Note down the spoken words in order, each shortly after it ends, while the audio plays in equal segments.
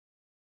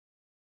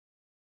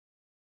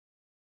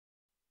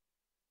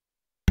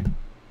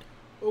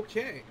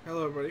Okay,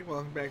 hello everybody.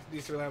 Welcome back to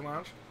DACW Live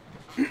Lounge.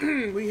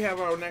 We have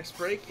our next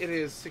break. It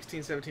is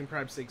 16-17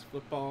 Prime Stakes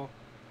football.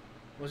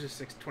 Well, it's just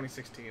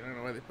 2016. I don't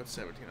know why they put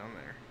 17 on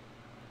there.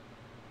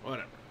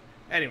 Whatever.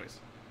 Anyways,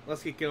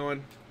 let's get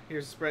going.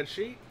 Here's the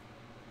spreadsheet.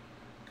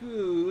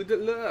 Good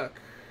luck.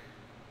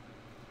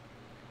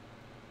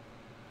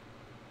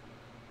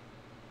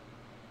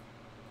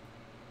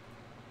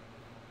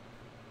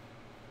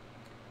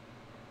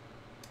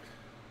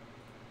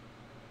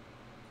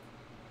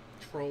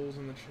 Trolls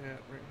in the chat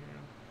right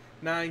here.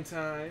 9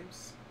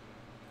 times.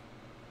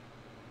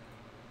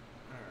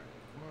 Alright,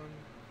 1,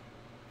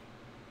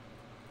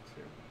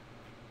 2, 3,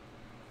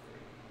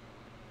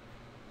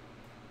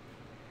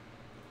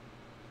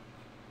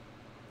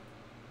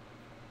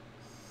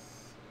 6,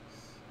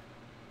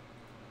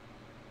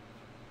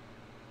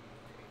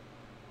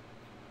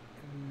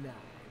 9.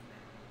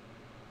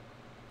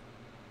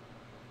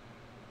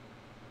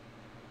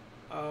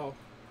 Oh.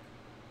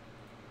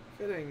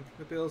 Fitting.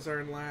 The Bills are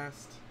in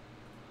last.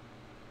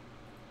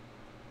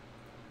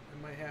 It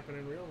might happen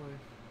in real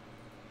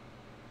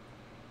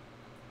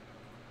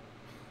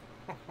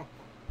life.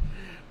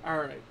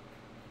 Alright.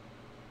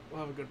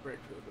 We'll have a good break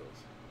for the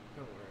Bills.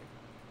 Don't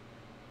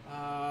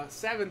worry.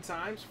 7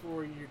 times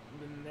for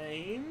the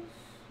names.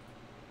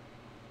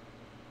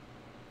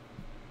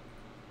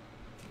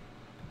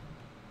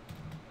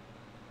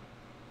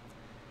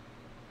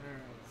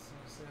 Alright, so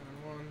 7,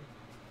 1,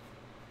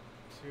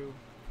 2,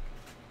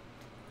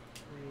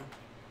 3,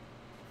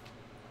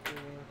 4,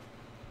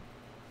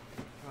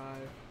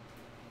 5,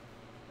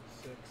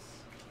 6,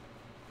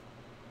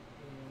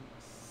 and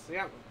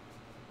 7.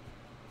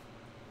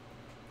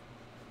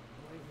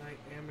 Late night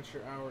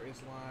amateur hour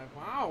is live.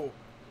 Wow!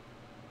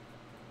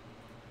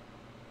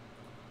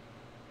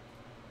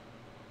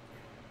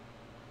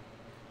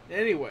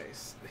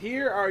 Anyways,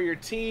 here are your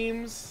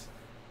teams.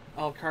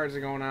 All cards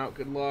are going out.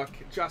 Good luck.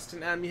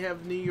 Justin M, you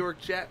have New York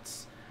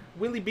Jets.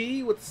 Willie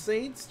B with the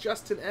Saints.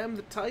 Justin M,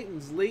 the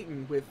Titans.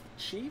 Leighton with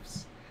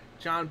Chiefs.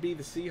 John B,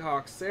 the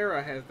Seahawks.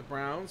 Sarah has the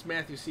Browns.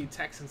 Matthew C,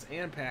 Texans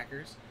and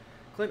Packers.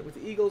 Clint with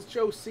the Eagles.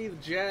 Joe C, the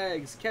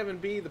Jags. Kevin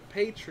B, the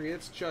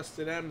Patriots.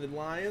 Justin M, the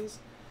Lions.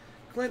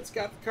 Clint's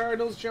got the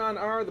Cardinals. John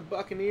R, the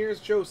Buccaneers.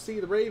 Joe C,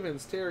 the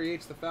Ravens. Terry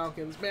H, the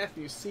Falcons.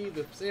 Matthew C,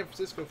 the San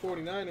Francisco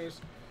 49ers.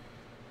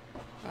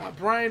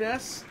 Brian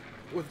S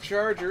with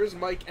Chargers.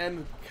 Mike N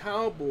with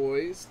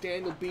Cowboys.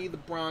 Daniel B, the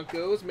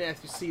Broncos.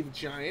 Matthew C, the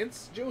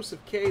Giants.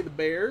 Joseph K, the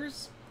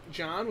Bears.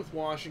 John with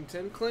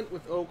Washington. Clint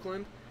with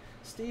Oakland.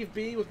 Steve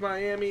B with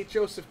Miami.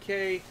 Joseph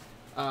K,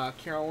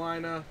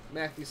 Carolina.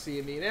 Matthew C,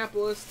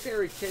 Indianapolis.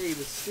 Terry K,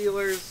 the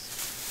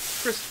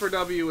Steelers. Christopher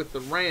W with the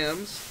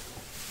Rams.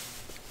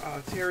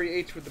 Terry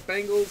H with the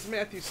Bengals.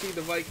 Matthew C, the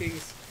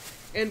Vikings.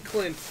 And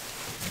Clint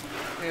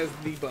has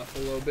the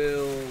Buffalo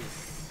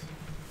Bills.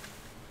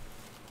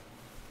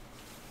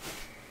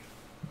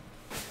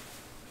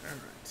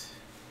 Alright.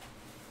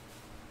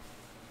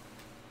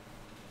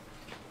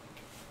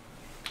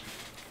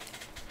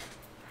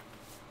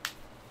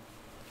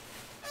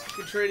 You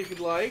can trade if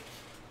you'd like.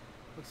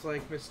 Looks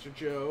like Mr.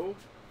 Joe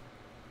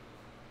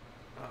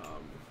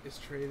is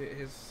traded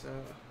his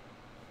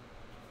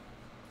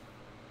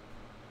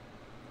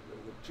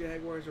the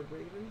Jaguars or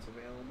Ravens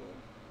available.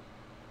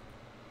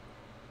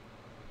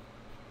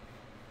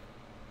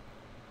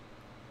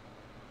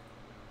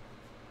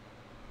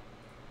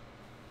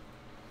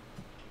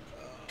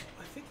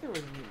 I think there was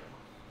an email.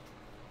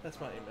 That's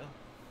my email.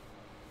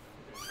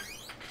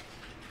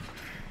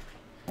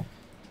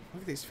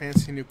 Look at these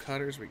fancy new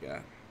cutters we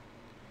got.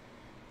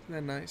 Isn't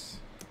that nice?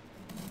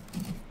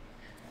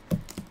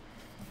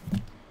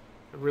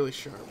 They're really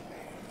sharp.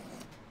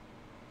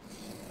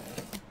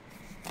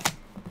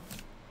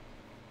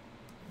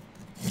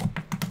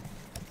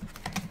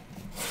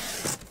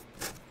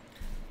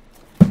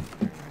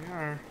 There we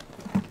are.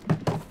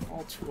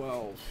 All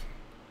 12.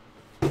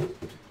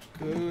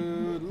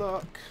 Good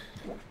luck.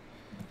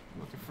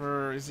 Looking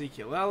for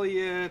Ezekiel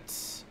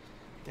Elliott,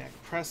 Dak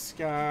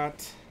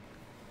Prescott,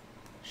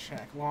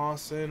 Shaq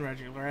Lawson,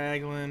 Reggie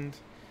Ragland,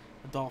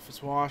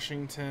 Adolphus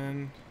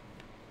Washington.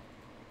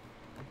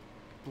 I'm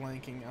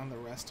blanking on the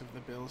rest of the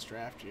Bills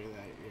draft year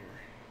that year.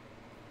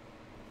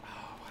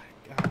 Oh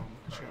my God.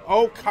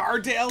 Oh,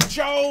 Cardale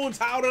Jones!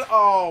 How did...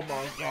 Oh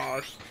my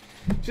gosh.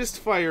 Just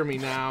fire me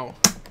now.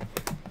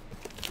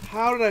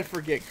 How did I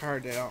forget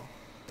Cardale?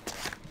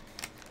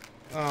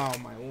 Oh,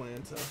 my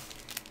Lanta.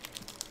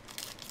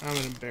 I'm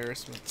an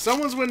embarrassment.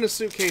 Someone's winning a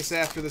suitcase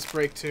after this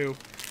break, too.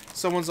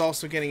 Someone's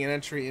also getting an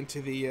entry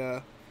into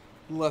the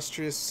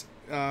illustrious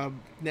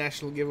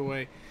national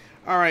giveaway.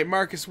 All right,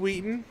 Marcus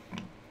Wheaton,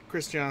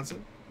 Chris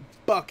Johnson,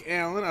 Buck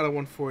Allen out of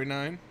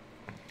 149.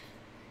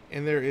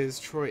 And there is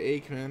Troy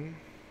Aikman,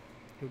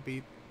 who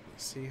beat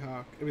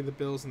the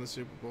Bills in the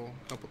Super Bowl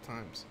a couple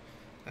times.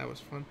 That was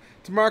fun.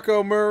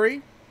 DeMarco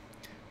Murray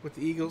with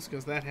the Eagles,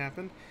 because that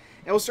happened.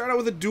 And we'll start out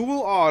with a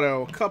dual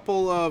auto. A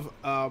couple of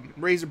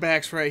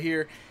Razorbacks right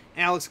here.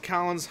 Alex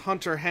Collins,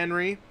 Hunter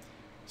Henry.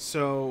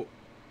 So,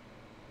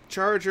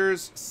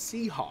 Chargers,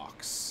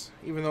 Seahawks.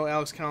 Even though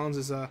Alex Collins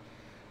is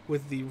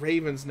with the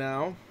Ravens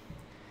now.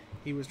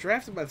 He was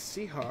drafted by the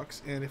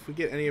Seahawks, and if we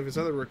get any of his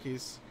other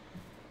rookies,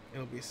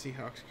 it'll be a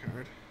Seahawks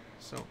card.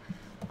 So,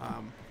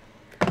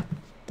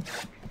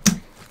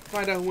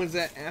 find out who wins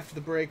that after the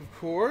break, of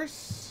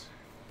course.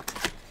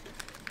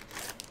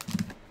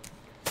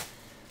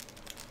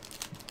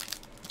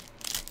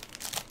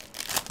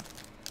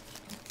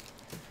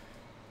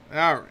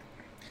 All right.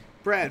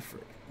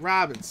 Bradford,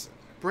 Robinson,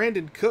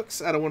 Brandon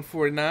Cooks out of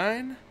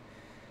 149.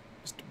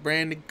 Mr.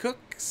 Brandon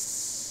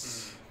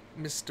Cooks.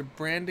 Mr.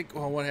 Brandon.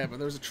 Oh, what happened?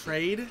 There was a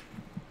trade.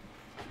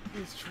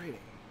 He's trading.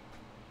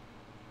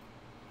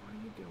 What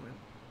are you doing?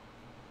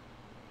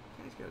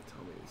 You guys gotta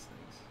tell me these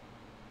things.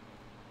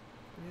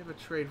 We have a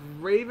trade.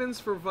 Ravens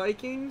for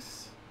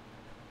Vikings.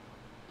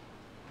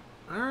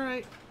 All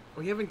right.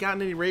 We haven't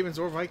gotten any Ravens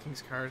or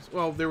Vikings cards.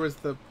 Well, there was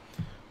the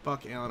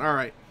Buck Allen. All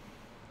right.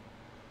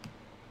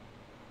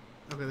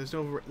 Okay,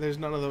 there's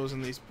none of those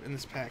in this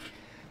pack.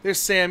 There's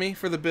Sammy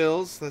for the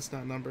Bills. That's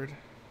not numbered.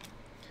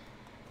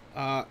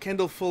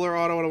 Kendall Fuller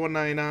auto out of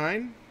 199.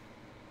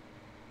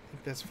 I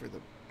think that's for the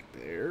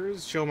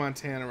Bears. Joe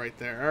Montana right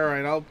there. All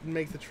right, I'll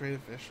make the trade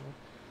official.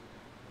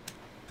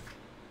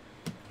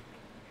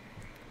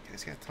 You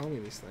guys gotta tell me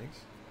these things.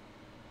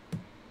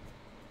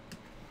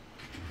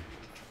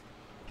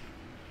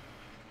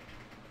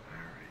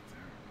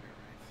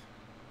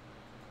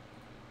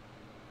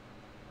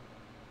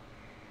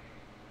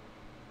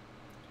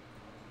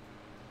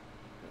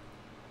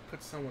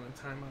 Put someone in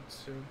timeout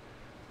soon.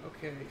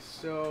 Okay,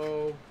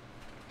 so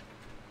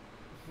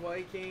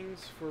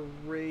Vikings for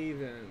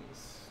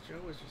Ravens.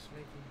 Joe is just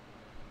making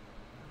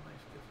my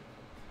life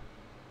difficult.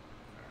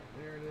 Alright,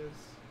 there it is.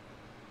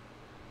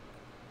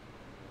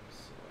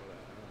 So,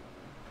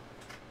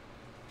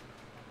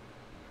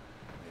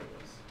 there it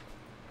was.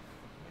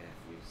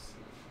 Matthew C.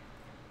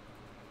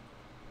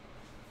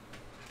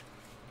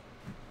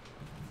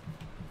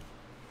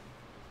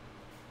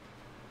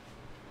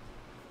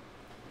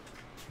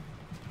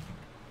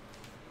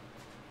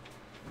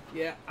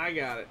 Yeah, I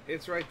got it.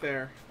 It's right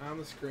there on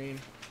the screen.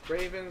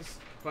 Ravens,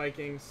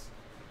 Vikings.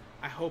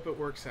 I hope it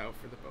works out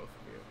for the both of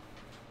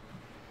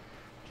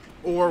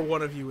you. Or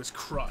one of you is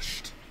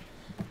crushed.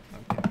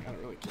 Okay, I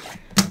don't really care.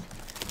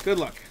 Good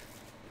luck.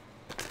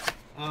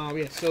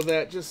 Yeah, so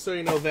that, just so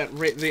you know, that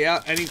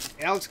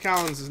Alex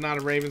Collins is not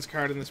a Ravens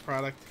card in this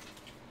product.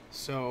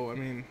 So, I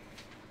mean,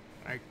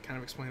 I kind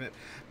of explained it.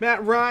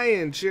 Matt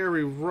Ryan,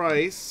 Jerry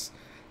Rice,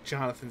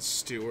 Jonathan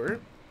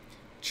Stewart.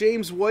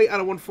 James White out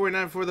of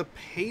 149 for the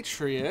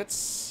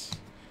Patriots.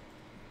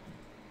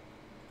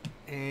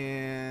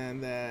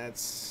 And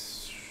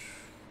that's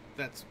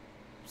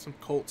some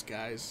Colts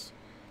guys.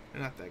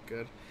 They're not that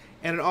good.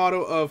 And an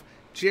auto of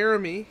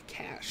Jeremy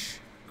Cash.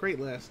 Great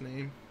last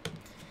name.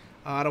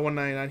 Out of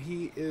 199.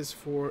 He is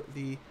for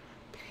the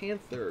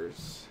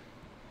Panthers.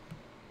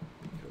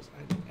 Because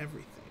I do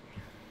everything.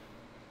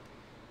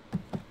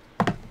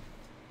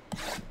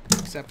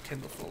 Except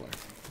Kendall Fuller.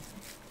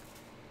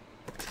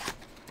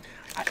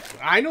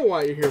 I know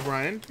why you're here,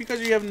 Brian.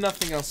 Because you have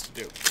nothing else to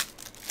do.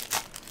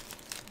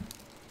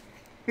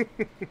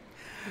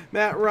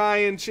 Matt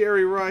Ryan,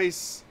 Jerry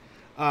Rice,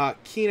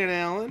 Keenan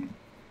Allen,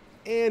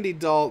 Andy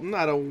Dalton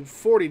out of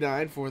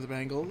 49 for the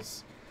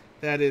Bengals.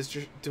 That is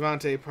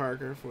Devontae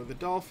Parker for the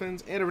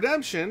Dolphins. And a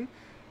redemption,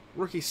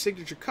 rookie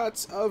signature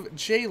cuts of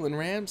Jalen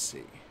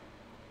Ramsey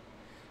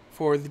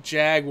for the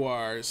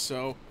Jaguars.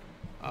 So,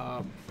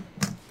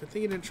 good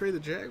thing you didn't trade the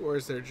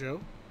Jaguars there,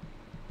 Joe.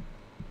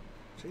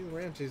 Jalen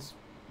Ramsey's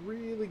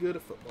really good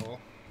at football.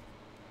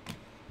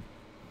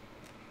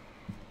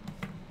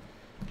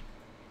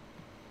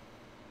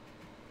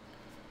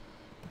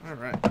 All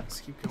right,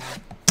 let's keep going.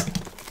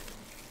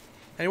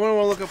 Anyone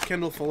want to look up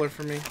Kendall Fuller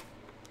for me?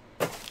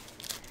 I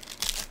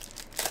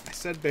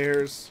said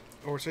Bears,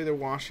 or say they're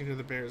Washington,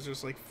 the Bears.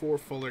 There's like 4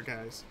 Fuller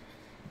guys.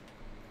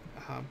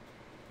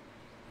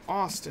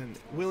 Austin,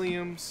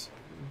 Williams,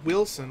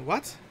 Wilson.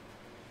 What?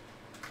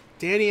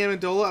 Danny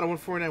Amendola out of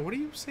 149. What are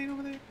you saying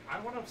over there? I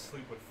want to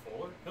sleep with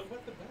Fuller. He'll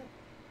wet the bed.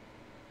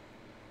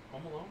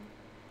 Home Alone?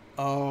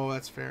 Oh,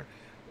 that's fair.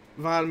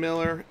 Von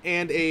Miller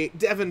and a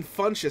Devin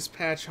Funchess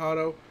patch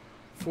auto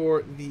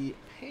for the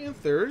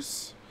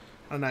Panthers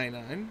on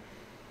 99.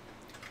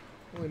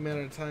 Only a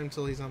matter of time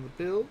until he's on the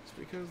Bills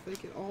because they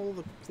get all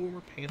the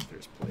former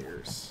Panthers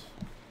players.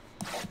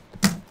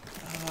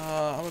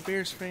 I'm a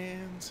Bears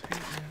fan.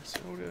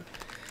 Minnesota.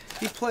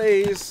 He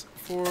plays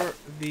for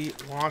the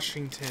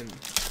Washington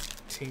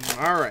team.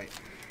 All right.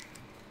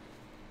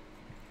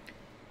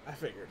 I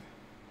figured.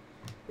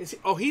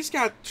 He's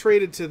got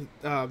traded to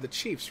the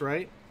Chiefs,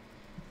 right?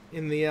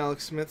 In the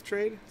Alex Smith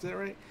trade. Is that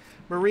right?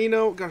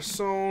 Marino,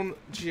 Garcon,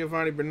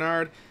 Giovanni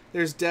Bernard.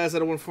 There's Dez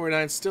out of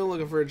 149, still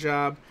looking for a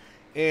job.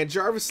 And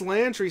Jarvis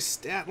Landry,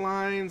 stat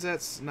lines,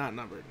 that's not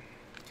numbered.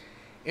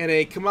 And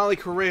a Kamali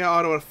Correa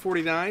auto at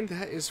 49.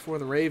 That is for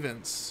the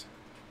Ravens.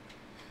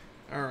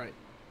 All right.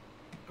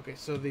 Okay,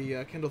 so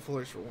the Kendall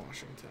Fuller's for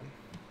Washington.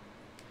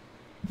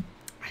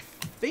 I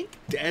think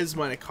Dez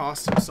might have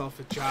cost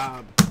himself a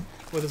job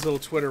with his little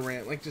Twitter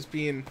rant, like just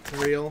being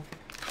real.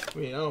 I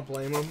mean, I don't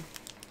blame him,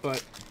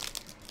 but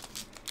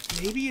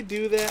Maybe you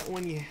do that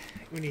when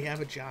you have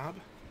a job.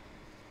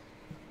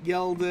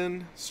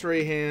 Yeldon,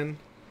 Strahan,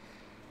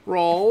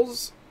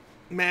 Rawls,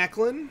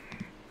 Macklin.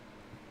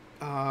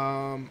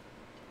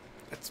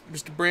 That's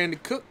Mr. Brandon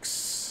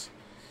Cooks.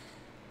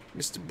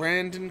 Mr.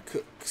 Brandon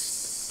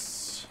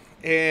Cooks.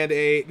 And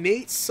a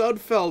Nate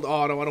Sudfeld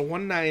auto out of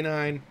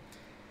 199.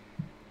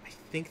 I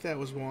think that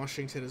was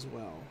Washington as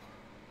well.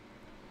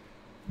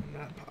 I'm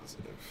not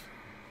positive.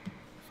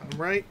 If I'm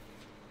right,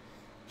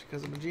 it's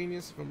because I'm a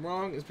genius. If I'm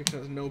wrong, it's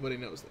because nobody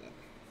knows that.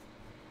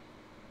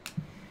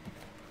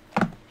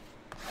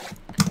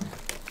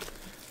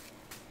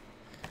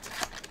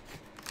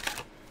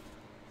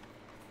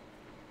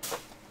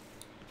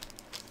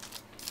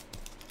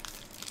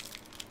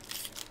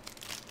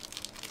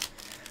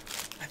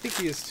 I think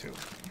he is too.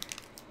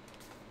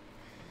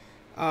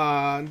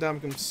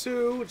 Ndamukong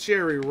Suh,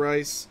 Jerry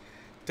Rice,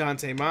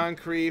 Dante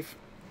Moncrief,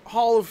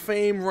 Hall of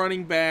Fame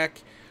running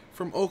back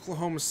from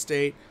Oklahoma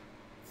State,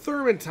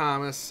 Thurman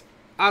Thomas,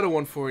 out of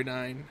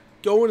 149,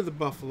 going to the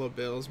Buffalo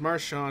Bills.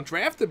 Marshawn,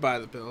 drafted by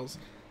the Bills,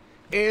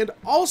 and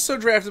also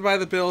drafted by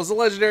the Bills, the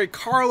legendary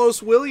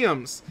Carlos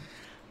Williams,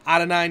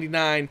 out of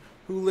 99,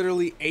 who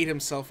literally ate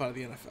himself out of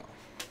the NFL.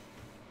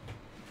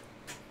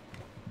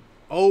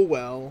 Oh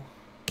well.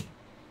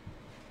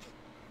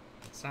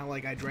 It's not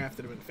like I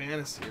drafted him in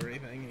fantasy or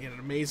anything. He had an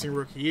amazing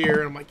rookie year,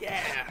 and I'm like,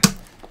 yeah.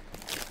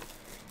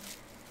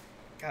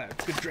 Got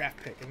a good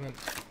draft pick, and then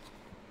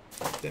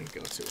didn't go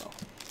too well.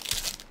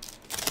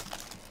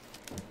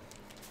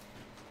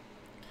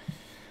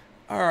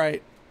 All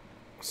right.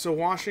 So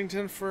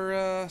Washington for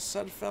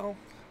Sudfeld.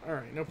 All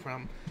right, no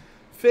problem.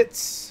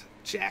 Fitz,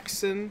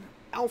 Jackson,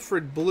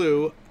 Alfred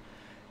Blue,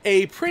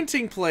 a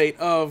printing plate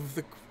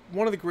of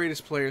one of the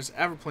greatest players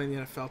ever playing in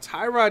the NFL,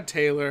 Tyrod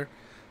Taylor,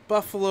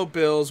 Buffalo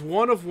Bills,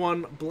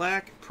 1/1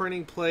 black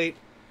printing plate.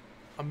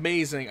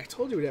 Amazing. I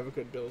told you we'd have a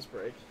good Bills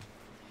break.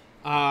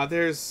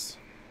 There's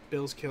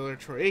Bills killer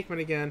Troy Aikman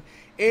again.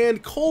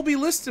 And Colby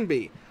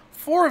Listenby,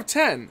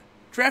 4/10,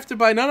 drafted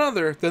by none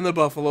other than the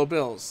Buffalo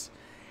Bills.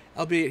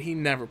 Albeit he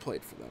never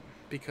played for them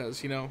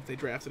because, you know, they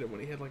drafted him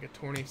when he had like a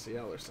torn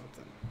ACL or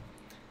something.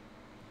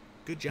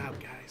 Good job,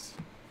 guys.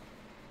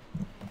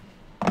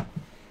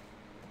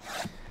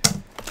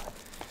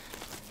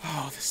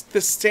 Oh,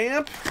 the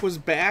stamp was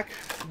back,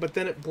 but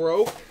then it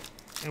broke,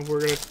 and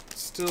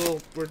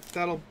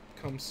that'll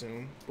come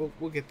soon.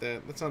 We'll get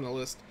that. That's on the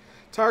list.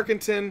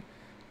 Tarkenton,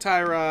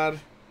 Tyrod,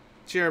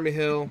 Jeremy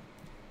Hill,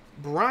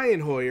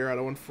 Brian Hoyer out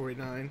of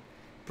 149,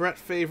 Brett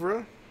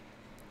Favre,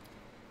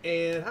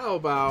 and how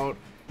about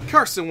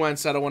Carson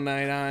Wentz out of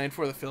 199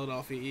 for the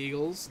Philadelphia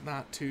Eagles?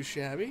 Not too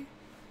shabby.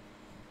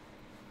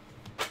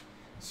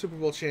 Super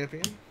Bowl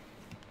champion,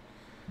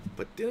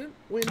 but didn't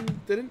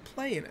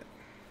play in it.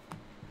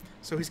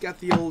 So he's got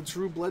the old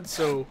Drew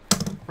Bledsoe,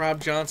 Rob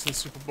Johnson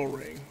Super Bowl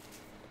ring.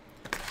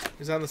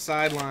 He's on the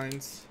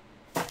sidelines.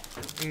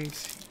 And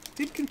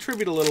did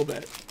contribute a little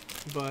bit,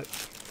 but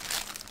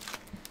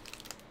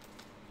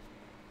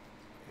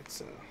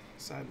it's a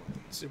sideline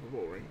Super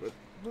Bowl ring, but it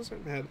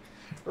wasn't bad.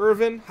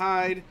 Irvin,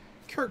 Hyde,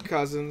 Kirk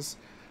Cousins,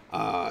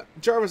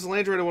 Jarvis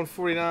Landry at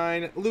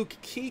 149, Luke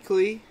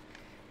Kuechly,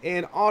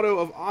 and auto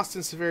of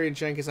Austin Severian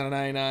Jenkins on a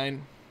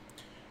 99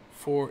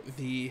 for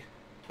the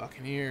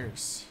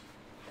Buccaneers.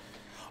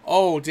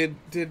 Oh, did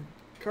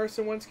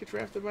Carson Wentz get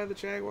drafted by the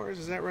Jaguars?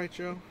 Is that right,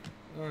 Joe?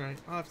 All right,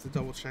 I'll have to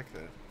double check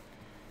that.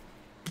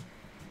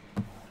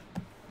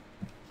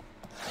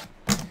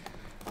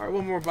 All right,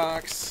 one more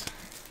box.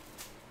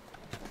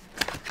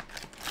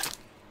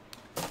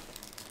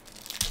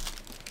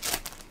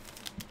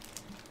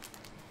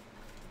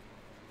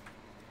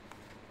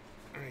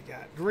 All right,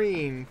 got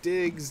Green,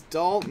 Diggs,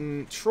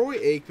 Dalton, Troy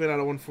Aikman out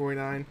of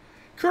 149.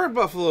 Current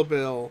Buffalo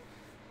Bill,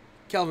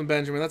 Kelvin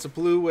Benjamin. That's a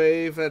blue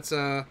wave. That's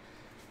a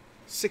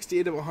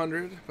 68 of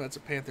 100, but it's a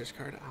Panthers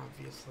card,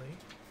 obviously.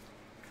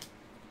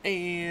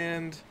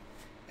 And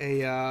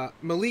a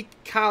Malik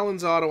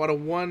Collins auto out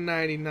of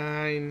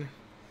 199.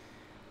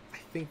 I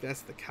think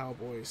that's the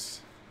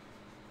Cowboys.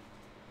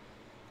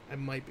 I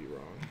might be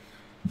wrong.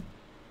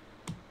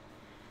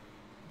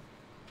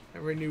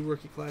 Every new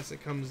rookie class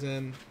that comes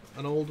in,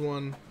 an old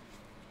one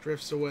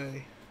drifts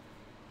away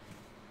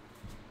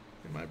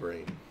in my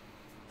brain.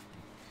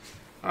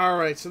 All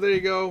right, so there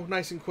you go.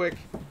 Nice and quick.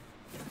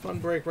 Fun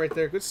break right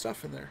there. Good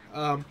stuff in there.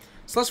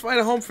 So let's find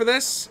a home for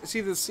this. It's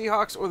either the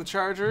Seahawks or the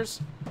Chargers.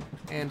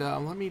 And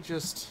let me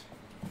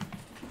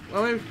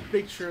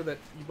make sure that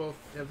you both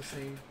have the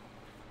same.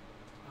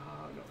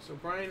 No. So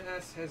Brian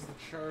S. has the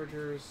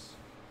Chargers,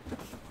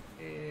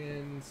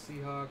 and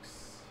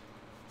Seahawks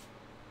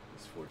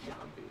is for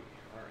John B.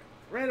 All right.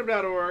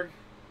 Random.org.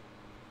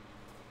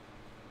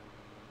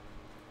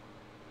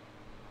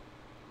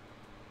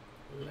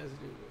 Let's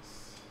do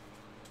this.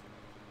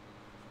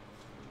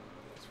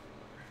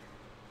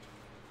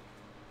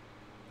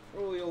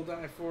 Roll the old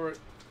die for it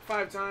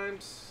 5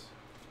 times.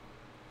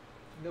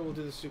 And then we'll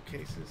do the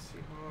suitcases.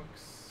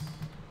 Seahawks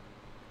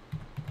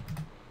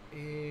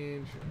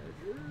and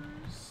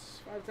Chargers.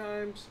 5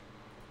 times.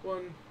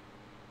 1,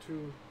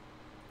 2,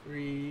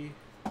 3,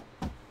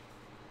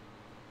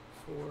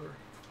 4,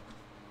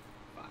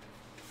 5.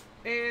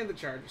 And the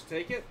Chargers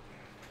take it.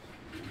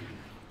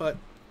 But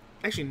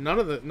actually,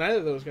 neither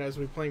of those guys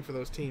will be playing for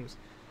those teams.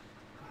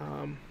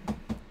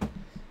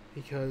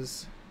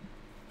 Because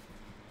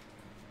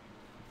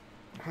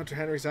Hunter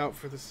Henry's out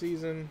for the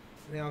season,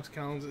 and Alex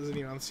Collins isn't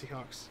even on the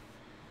Seahawks.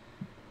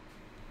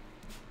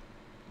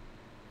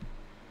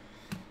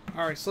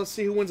 All right, so let's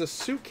see who wins a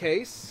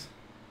suitcase,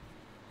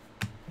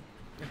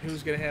 and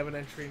who's going to have an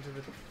entry into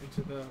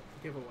the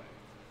giveaway.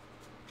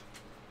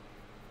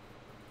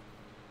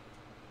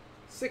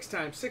 6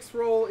 times. 6th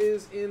roll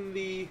is in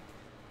the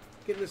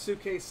getting the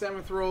suitcase.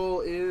 7th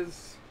roll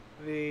is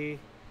the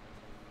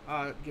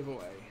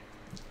giveaway.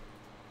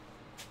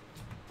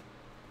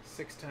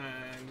 6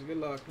 times. Good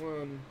luck.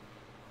 1,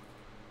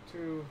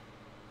 2,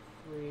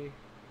 3,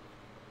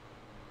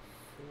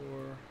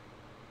 4,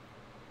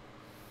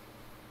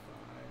 5,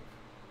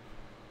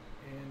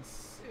 and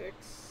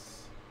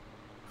 6.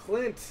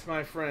 Clint,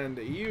 my friend,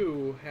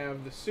 you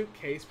have the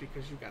suitcase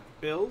because you got the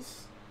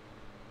Bills.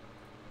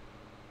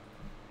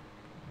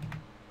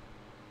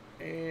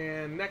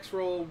 And next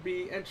roll will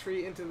be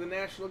entry into the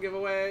national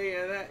giveaway,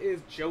 and that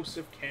is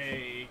Joseph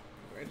K.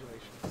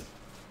 Congratulations.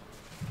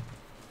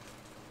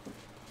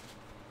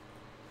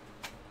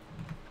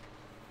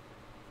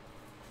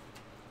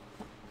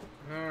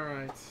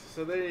 Alright,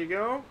 so there you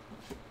go.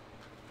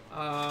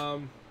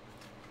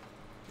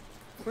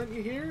 Clint,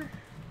 you here?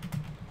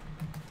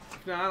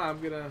 If not,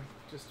 I'm gonna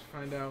just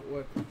find out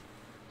what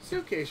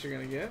suitcase you're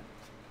gonna get.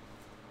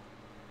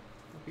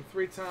 It'll be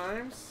 3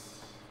 times.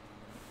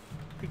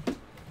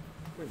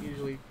 Clint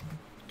usually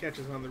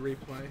catches on the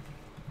replay.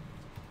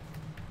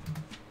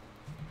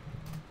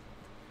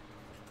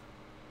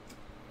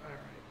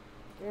 Alright.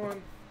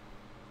 1,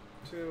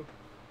 2,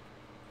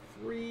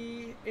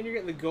 3, and you're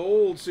getting the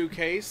gold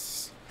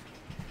suitcase.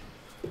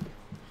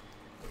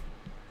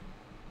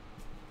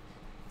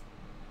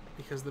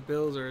 Because the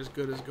Bills are as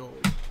good as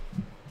gold.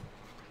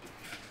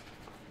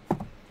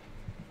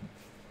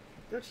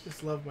 Don't you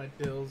just love my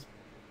Bills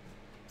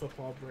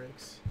football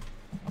breaks?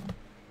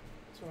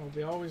 That's what I'll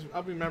be always.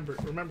 I'll remember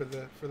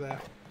that for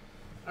that.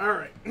 All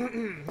right,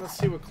 let's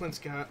see what Clint's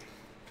got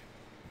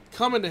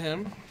coming to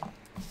him,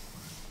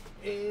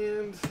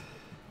 and this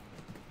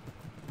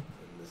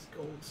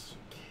gold suitcase.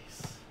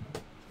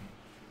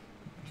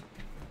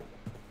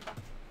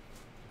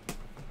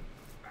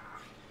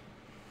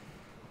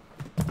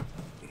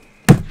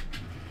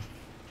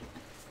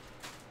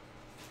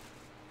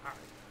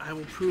 I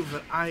will prove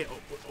that I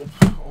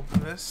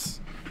open this.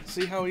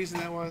 See how easy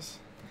that was?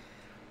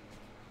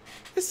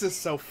 This is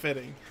so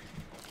fitting.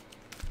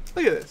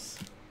 Look at this.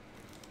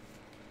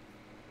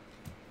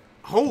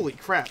 Holy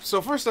crap.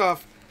 So first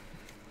off,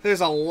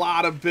 there's a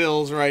lot of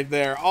Bills right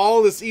there.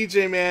 All this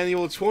EJ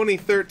Manuel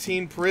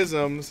 2013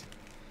 Prisms.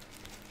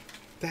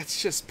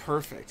 That's just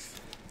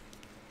perfect.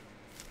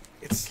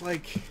 It's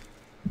like,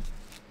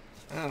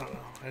 I don't know.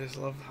 I just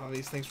love how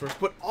these things work.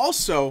 But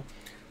also,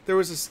 there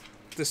was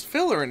this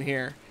filler in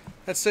here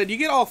that said you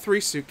get all 3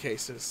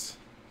 suitcases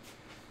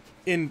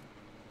in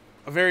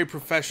a very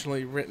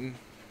professionally written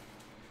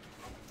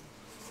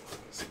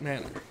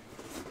manner.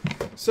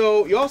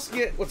 So you also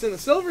get what's in the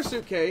silver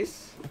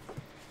suitcase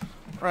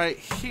right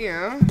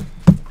here,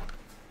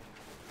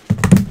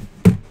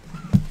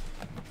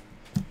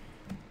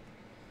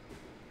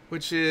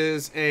 which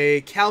is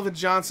a Calvin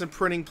Johnson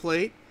printing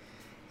plate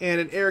and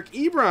an Eric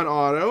Ebron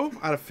auto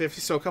out of 50,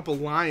 so a couple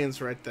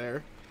Lions right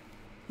there.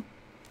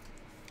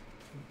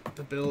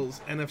 The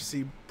Bills'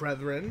 NFC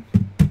brethren,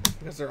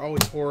 because they're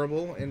always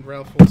horrible, and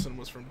Ralph Wilson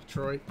was from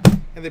Detroit,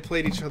 and they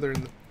played each other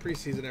in the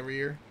preseason every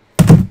year.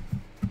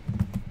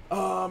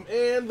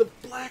 And the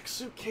black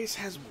suitcase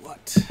has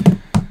what?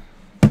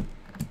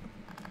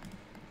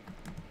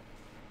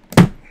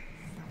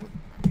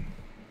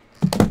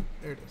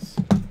 There it is.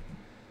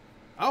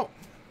 Oh,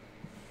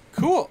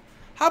 cool.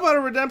 How about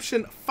a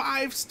redemption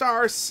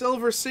 5-star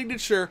silver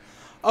signature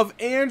of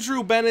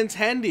Andrew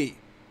Benintendi?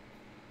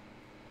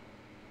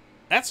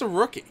 That's a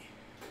rookie.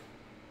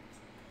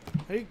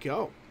 There you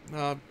go.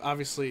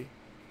 Obviously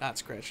not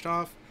scratched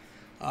off.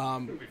 It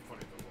would be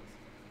funny if it was.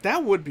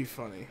 That would be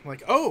funny.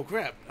 Like, oh,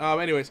 crap.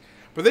 Anyways,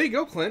 but there you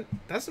go, Clint.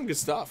 That's some good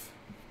stuff.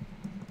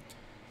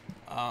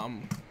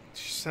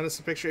 Send us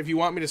a picture. If you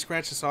want me to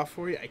scratch this off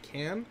for you, I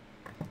can.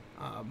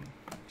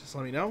 Just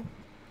let me know.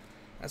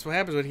 That's what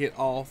happens when you get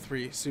all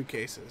 3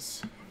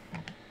 suitcases.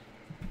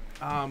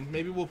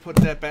 Maybe we'll put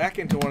that back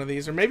into one of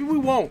these, or maybe we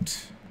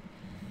won't.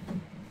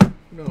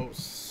 Who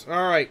knows?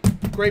 All right.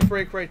 Great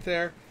break right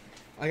there.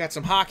 I got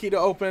some hockey to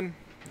open.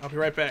 I'll be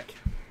right back.